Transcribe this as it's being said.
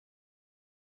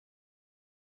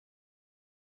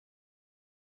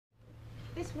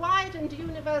This wide and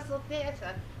universal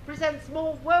theatre presents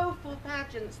more woeful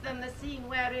pageants than the scene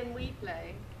wherein we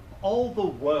play. All the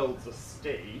world's a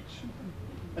stage,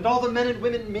 and all the men and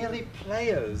women merely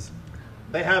players.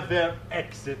 They have their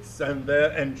exits and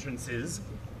their entrances,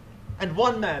 and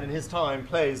one man in his time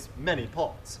plays many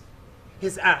parts,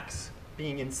 his acts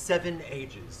being in 7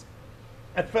 ages.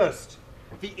 At first,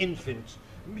 the infant,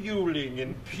 mewling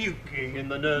and puking in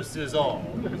the nurse's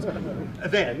arms.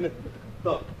 Then,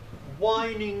 the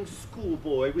whining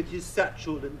schoolboy with his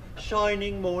satchel and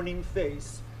shining morning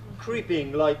face,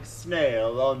 creeping like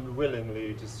snail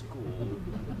unwillingly to school.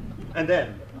 And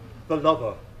then, the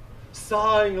lover,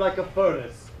 sighing like a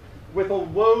furnace, with a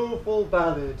woeful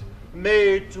ballad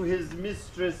made to his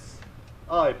mistress'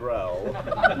 eyebrow.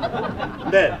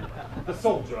 Then, the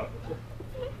soldier,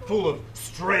 full of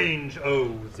strange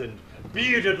oaths and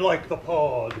bearded like the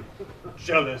pod,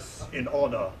 jealous in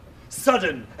honor,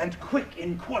 sudden and quick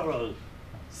in quarrel,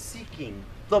 seeking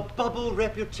the bubble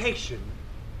reputation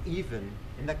even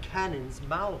in the cannon's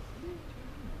mouth.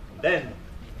 Then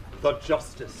the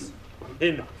justice,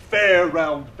 in fair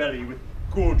round belly with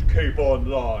good capon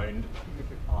lined,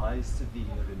 eyes severe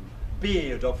and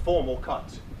beard of formal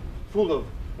cut, full of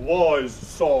wise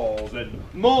saws and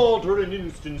maudlin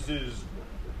instances,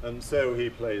 and so he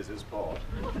plays his part.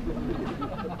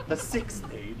 The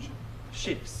 6th age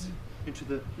shifts into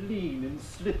the lean and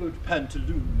slippered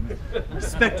pantaloon,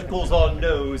 spectacles on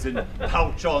nose and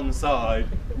pouch on side,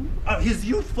 his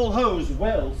youthful hose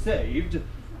well saved,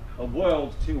 a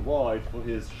world too wide for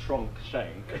his shrunk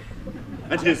shank,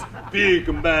 and his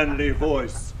big manly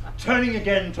voice turning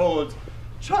again towards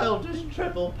childish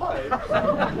treble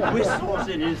pipes, whistles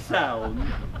in his sound.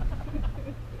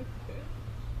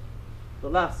 The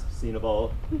last scene of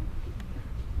all,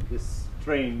 this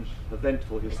strange,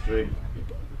 eventful history,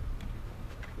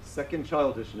 the second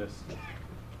childishness and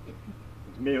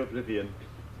mere oblivion,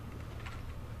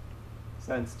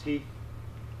 sans teeth,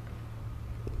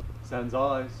 sans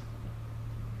eyes,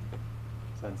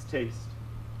 sans taste,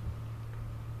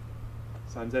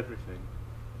 sans everything.